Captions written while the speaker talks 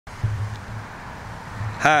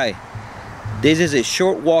Hi, this is a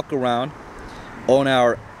short walk around on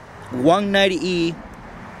our 190E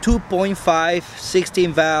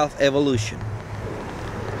 2.5-16 valve Evolution.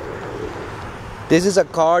 This is a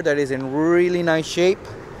car that is in really nice shape.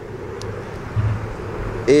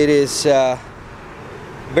 It is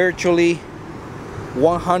virtually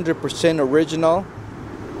 100% original,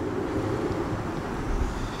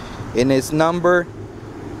 and it's number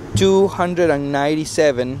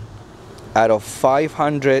 297 out of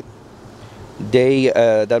 500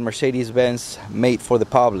 that Mercedes-Benz made for the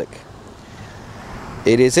public.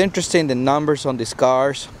 It is interesting, the numbers on these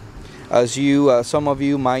cars, as some of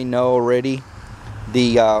you might know already.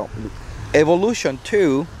 The Evolution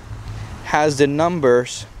 2 has the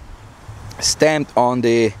numbers stamped on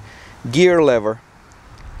the gear lever,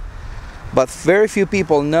 but very few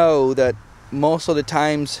people know that most of the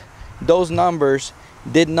times those numbers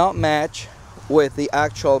did not match with the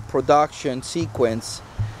actual production sequence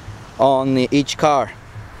on each car.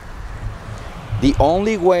 The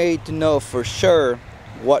only way to know for sure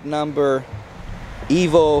what number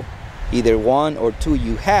Evo either 1 or 2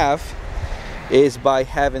 you have is by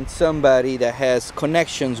having somebody that has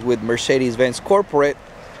connections with Mercedes-Benz corporate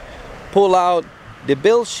pull out the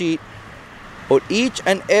build sheet of each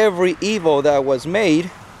and every Evo that was made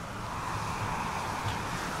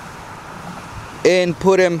and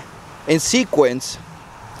put them in sequence,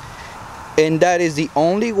 and that is the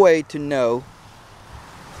only way to know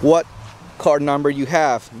what car number you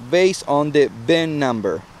have based on the VIN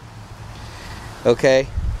number. Okay,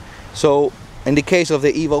 so in the case of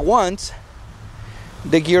the Evo 1s,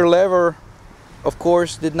 the gear lever of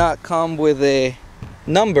course did not come with a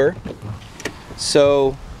number,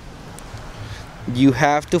 so you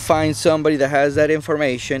have to find somebody that has that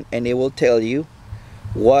information and it will tell you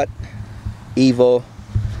what Evo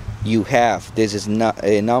you have. This is not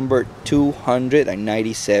a number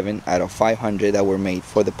 297 out of 500 that were made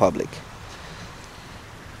for the public.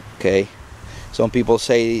 Okay, some people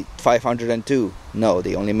say 502. No,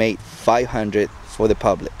 they only made 500 for the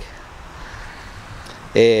public.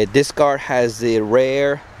 This car has the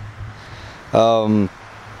rare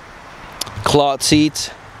cloth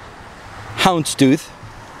seats, houndstooth,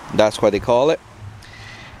 that's what they call it.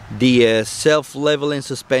 The self-leveling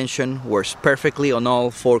suspension works perfectly on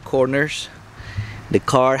all four corners. The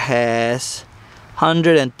car has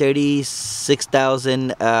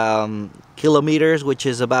 136,000 kilometers, which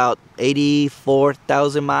is about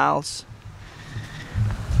 84,000 miles.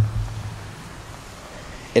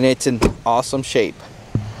 And it's in awesome shape.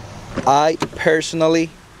 I personally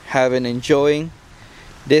have been enjoying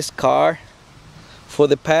this car for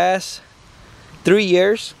the past 3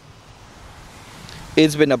 years.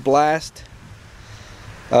 It's been a blast.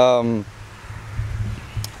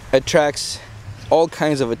 Attracts all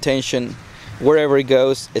kinds of attention wherever it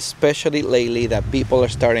goes, especially lately that people are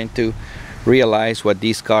starting to realize what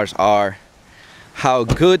these cars are, how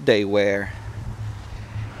good they wear,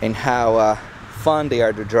 and how fun they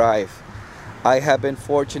are to drive. I have been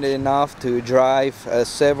fortunate enough to drive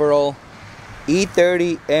several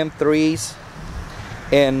E30 M3s,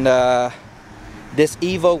 and this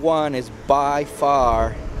Evo 1 is by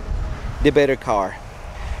far the better car.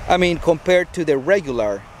 I mean, compared to the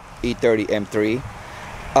regular E30 M3,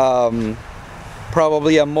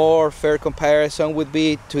 probably a more fair comparison would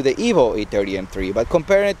be to the Evo E30 M3. But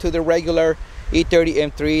comparing it to the regular E30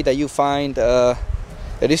 M3 that you find,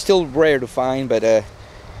 it is still rare to find, but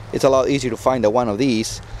it's a lot easier to find than one of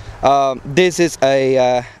these. This is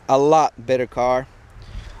a lot better car.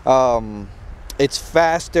 It's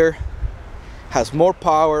faster, has more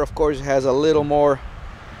power. Of course, it has a little more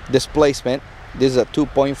displacement. This is a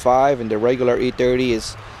 2.5 and the regular E30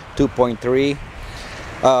 is 2.3.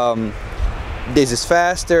 This is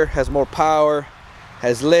faster, has more power,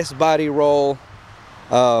 has less body roll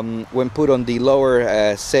when put on the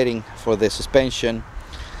lower setting for the suspension,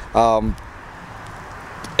 and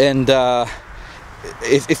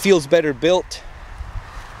it feels better built,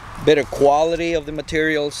 better quality of the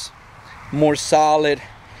materials, more solid,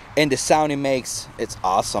 and the sound it makes, it's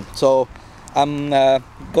awesome. So I'm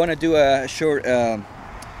gonna do a short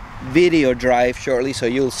video drive shortly, so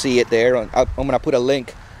you'll see it there. I'm gonna put a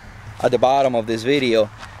link at the bottom of this video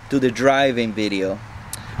to the driving video.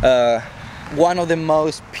 One of the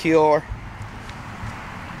most pure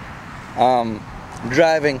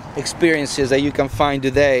driving experiences that you can find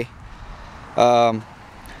today.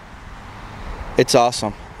 It's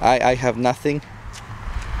awesome. I have nothing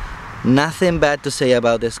bad to say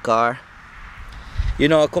about this car. You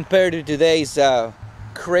know, compared to today's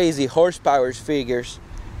crazy horsepower figures,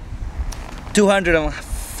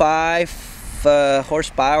 205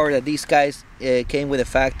 horsepower that these guys came with a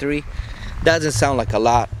factory. Doesn't sound like a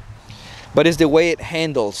lot, but it's the way it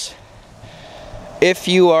handles. If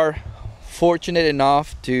you are fortunate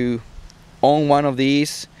enough to own one of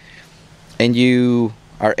these and you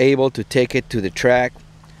are able to take it to the track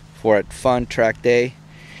for a fun track day,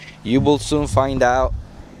 you will soon find out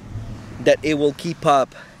that it will keep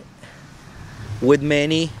up with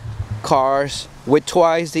many cars with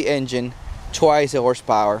twice the engine, twice the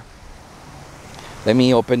horsepower. Let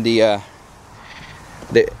me open the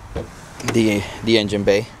engine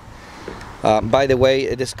bay. By the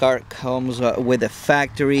way, this car comes with a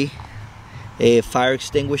factory fire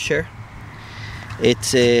extinguisher.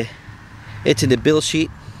 It's in the build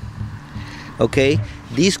sheet. Okay,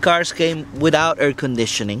 these cars came without air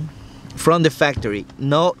conditioning from the factory.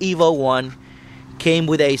 No Evo 1 came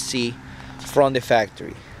with AC from the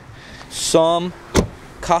factory. Some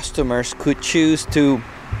customers could choose to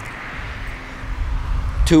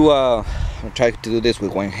I'm trying to do this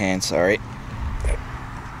with one hand, sorry.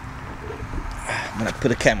 I'm gonna put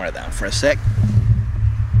the camera down for a sec.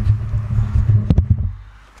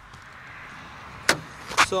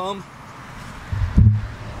 Some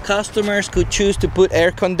customers could choose to put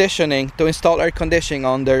air conditioning, to install air conditioning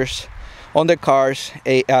on their cars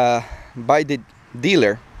by the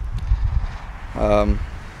dealer.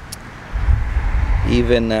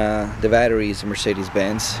 Even the batteries,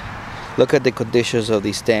 Mercedes-Benz. Look at the conditions of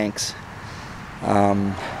these tanks.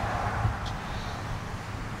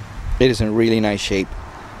 It is in really nice shape.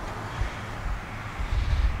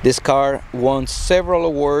 This car won several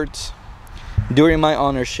awards during my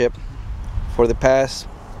ownership for the past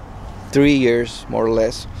 3 years, more or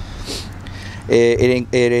less.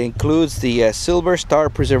 It includes the Silver Star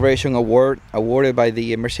Preservation Award awarded by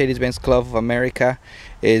the Mercedes-Benz Club of America.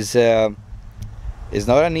 Is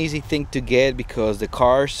not an easy thing to get because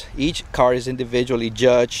each car is individually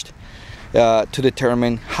judged to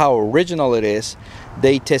determine how original it is.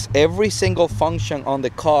 They test every single function on the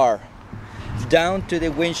car, down to the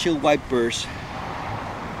windshield wipers,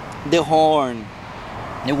 the horn,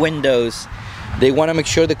 the windows. They want to make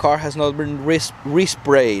sure the car has not been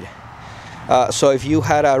resprayed. So if you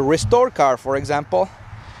had a restored car, for example,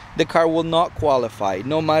 the car will not qualify.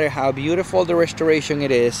 No matter how beautiful the restoration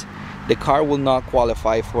it is, the car will not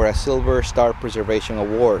qualify for a Silver Star Preservation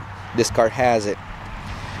Award. This car has it.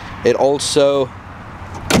 It also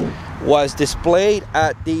was displayed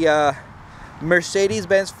at the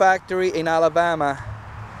Mercedes-Benz factory in Alabama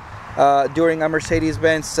during a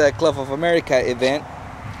Mercedes-Benz Club of America event.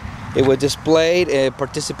 It was displayed,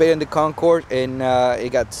 participated in the concours, and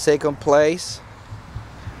it got second place.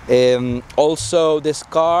 Also, this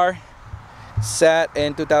car sat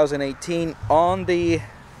in 2018 on the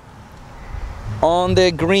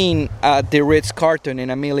green at the Ritz-Carlton in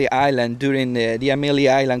Amelia Island during the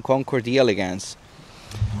Amelia Island Concours d'Elegance.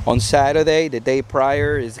 On Saturday, the day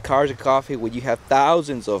prior, is Cars and Coffee, where you have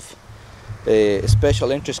thousands of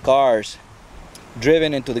special interest cars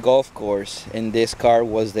driven into the golf course, and this car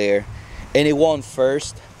was there, and it won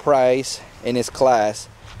first prize in its class,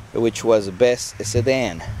 which was best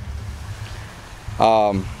sedan.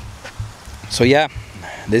 So yeah,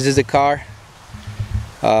 this is the car.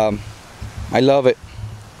 I love it.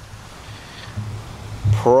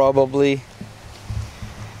 Probably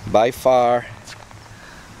by far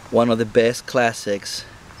one of the best classics,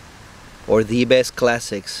 or the best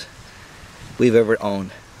classics we've ever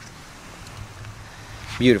owned.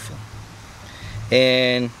 Beautiful.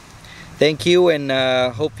 And thank you, and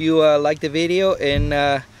hope you like the video,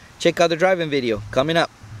 and check out the driving video coming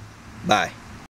up. Bye.